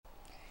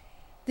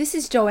This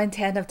is Joanne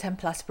Tan of 10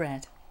 Plus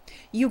Brand.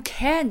 You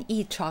can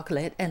eat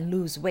chocolate and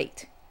lose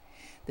weight.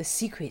 The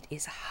secret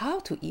is how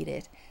to eat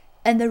it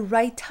and the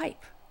right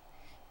type.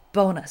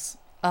 Bonus,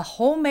 a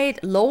homemade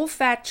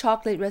low-fat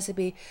chocolate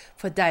recipe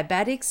for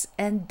diabetics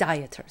and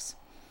dieters.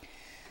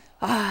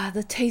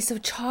 The taste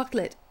of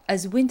chocolate.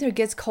 As winter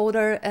gets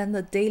colder and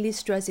the daily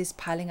stress is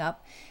piling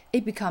up,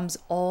 it becomes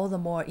all the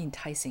more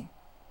enticing.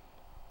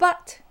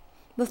 But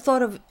the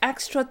thought of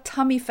extra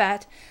tummy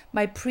fat,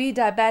 my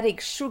pre-diabetic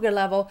sugar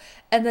level,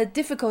 and the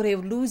difficulty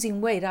of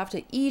losing weight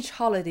after each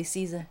holiday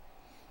season,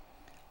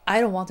 I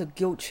don't want to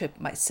guilt trip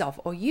myself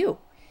or you,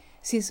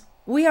 since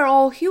we are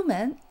all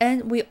human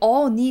and we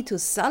all need to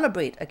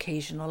celebrate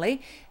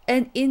occasionally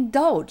and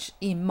indulge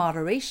in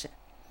moderation.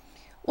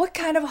 What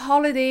kind of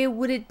holiday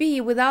would it be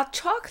without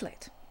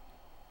chocolate?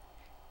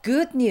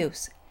 Good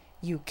news,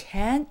 you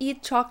can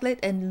eat chocolate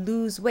and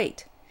lose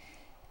weight.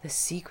 The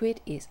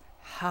secret is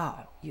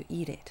how you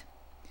eat it.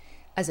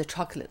 As a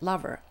chocolate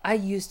lover, I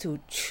used to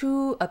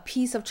chew a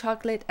piece of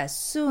chocolate as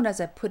soon as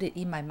I put it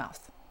in my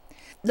mouth.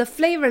 The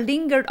flavor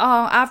lingered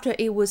on after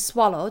it was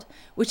swallowed,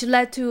 which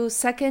led to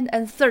second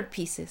and third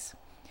pieces.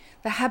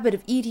 The habit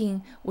of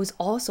eating was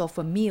also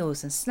for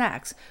meals and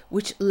snacks,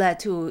 which led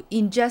to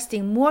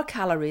ingesting more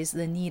calories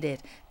than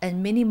needed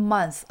and many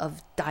months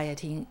of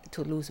dieting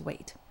to lose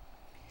weight.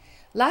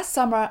 Last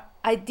summer,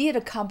 I did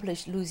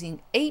accomplish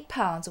losing 8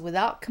 pounds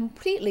without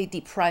completely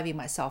depriving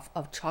myself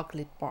of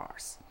chocolate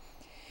bars.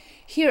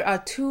 Here are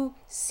 2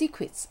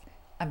 secrets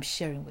I'm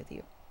sharing with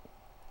you.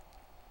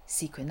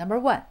 Secret number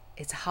 1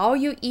 is how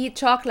you eat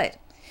chocolate.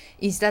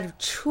 Instead of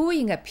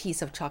chewing a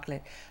piece of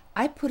chocolate,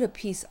 I put a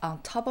piece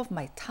on top of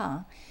my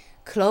tongue,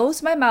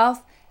 close my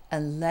mouth,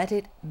 and let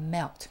it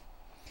melt.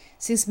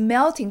 Since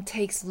melting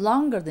takes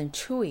longer than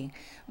chewing,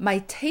 my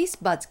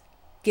taste buds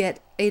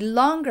get a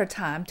longer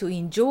time to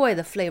enjoy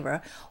the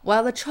flavor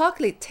while the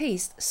chocolate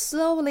taste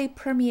slowly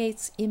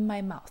permeates in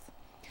my mouth.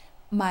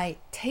 My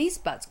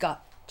taste buds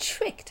got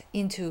tricked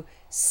into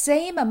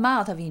same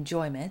amount of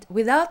enjoyment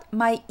without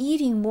my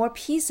eating more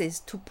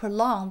pieces to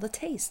prolong the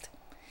taste.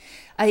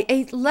 I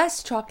ate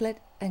less chocolate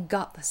and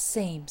got the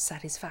same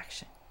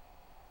satisfaction.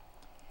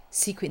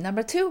 Secret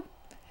number 2,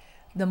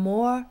 the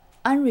more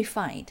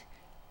unrefined,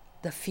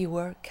 the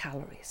fewer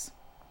calories.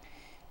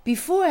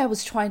 Before I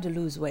was trying to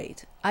lose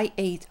weight, I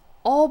ate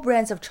all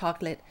brands of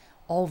chocolate,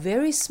 all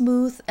very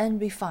smooth and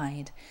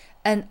refined,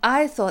 and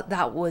I thought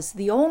that was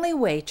the only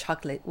way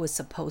chocolate was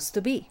supposed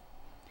to be.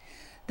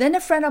 Then a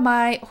friend of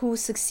mine who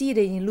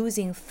succeeded in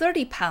losing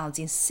 30 pounds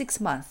in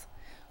 6 months,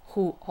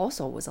 who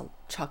also was a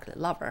chocolate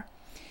lover,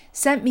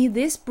 sent me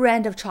this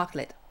brand of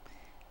chocolate,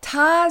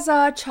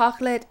 Taza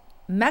chocolate,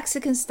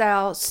 Mexican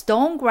style,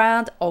 stone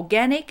ground,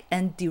 organic,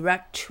 and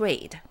direct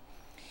trade.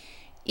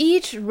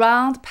 Each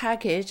round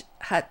package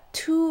had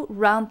 2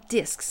 round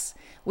discs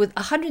with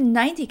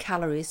 190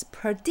 calories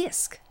per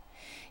disc.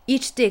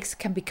 Each disc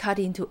can be cut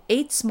into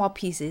 8 small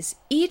pieces.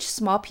 Each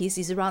small piece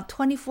is around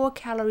 24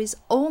 calories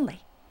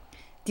only.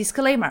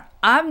 Disclaimer,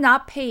 I'm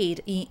not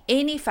paid in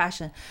any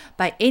fashion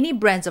by any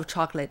brands of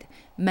chocolate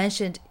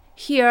mentioned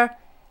here,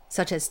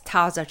 such as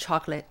Taza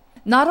chocolate.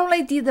 Not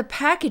only did the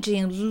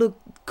packaging look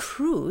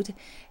crude,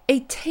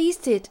 it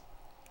tasted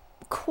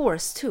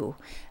coarse too.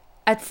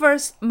 At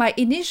first, my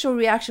initial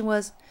reaction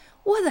was,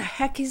 what the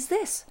heck is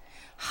this?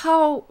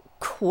 How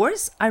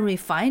coarse,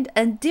 unrefined,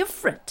 and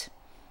different.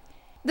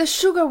 The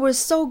sugar was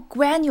so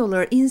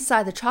granular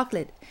inside the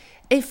chocolate,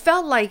 it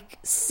felt like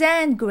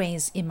sand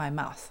grains in my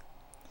mouth.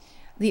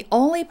 The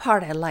only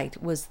part I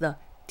liked was the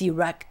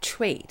direct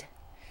trade.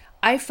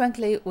 I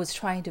frankly was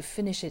trying to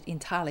finish it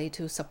entirely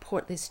to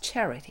support this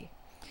charity.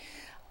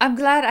 I'm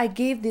glad I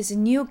gave this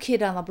new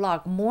kid on the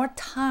block more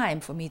time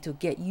for me to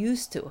get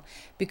used to,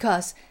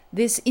 because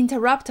this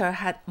interrupter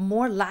had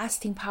more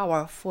lasting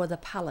power for the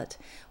palate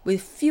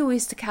with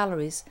fewest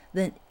calories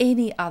than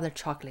any other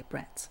chocolate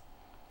brands.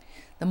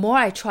 The more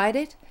I tried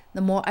it,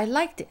 the more I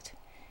liked it.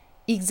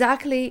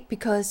 Exactly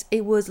because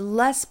it was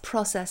less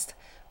processed,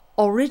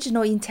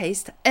 original in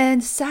taste,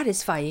 and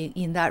satisfying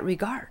in that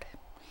regard.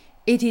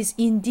 It is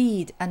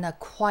indeed an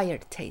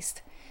acquired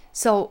taste.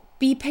 So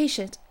be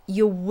patient,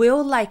 you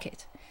will like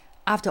it.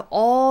 After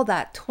all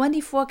that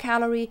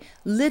 24-calorie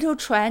little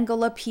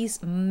triangular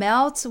piece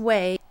melts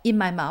away in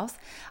my mouth,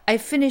 I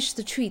finish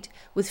the treat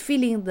with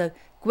feeling the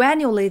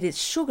granulated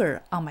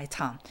sugar on my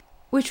tongue,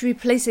 which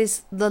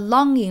replaces the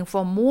longing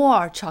for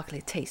more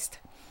chocolate taste.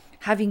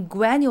 Having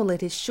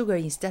granulated sugar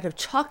instead of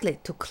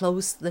chocolate to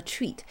close the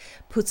treat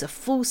puts a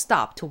full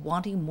stop to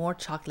wanting more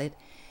chocolate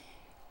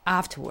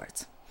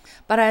afterwards.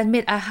 But I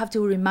admit I have to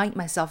remind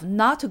myself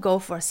not to go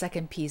for a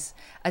second piece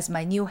as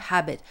my new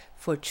habit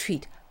for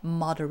treat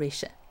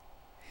moderation.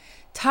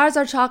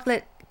 Taza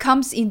chocolate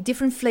comes in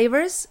different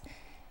flavors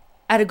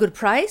at a good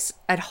price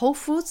at Whole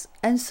Foods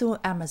and through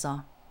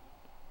Amazon.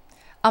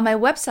 On my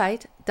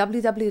website,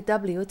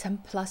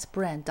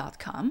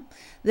 www.10plusbrand.com,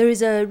 there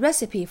is a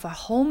recipe for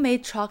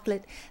homemade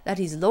chocolate that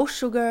is low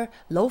sugar,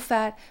 low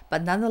fat,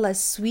 but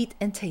nonetheless sweet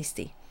and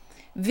tasty.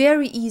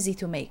 Very easy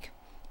to make.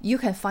 You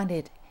can find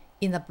it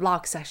in the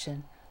blog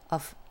section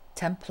of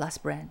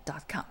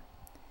 10plusbrand.com.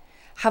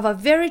 Have a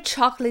very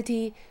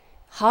chocolatey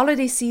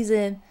holiday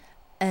season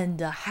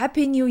and a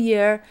happy new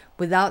year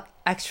without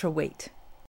extra weight.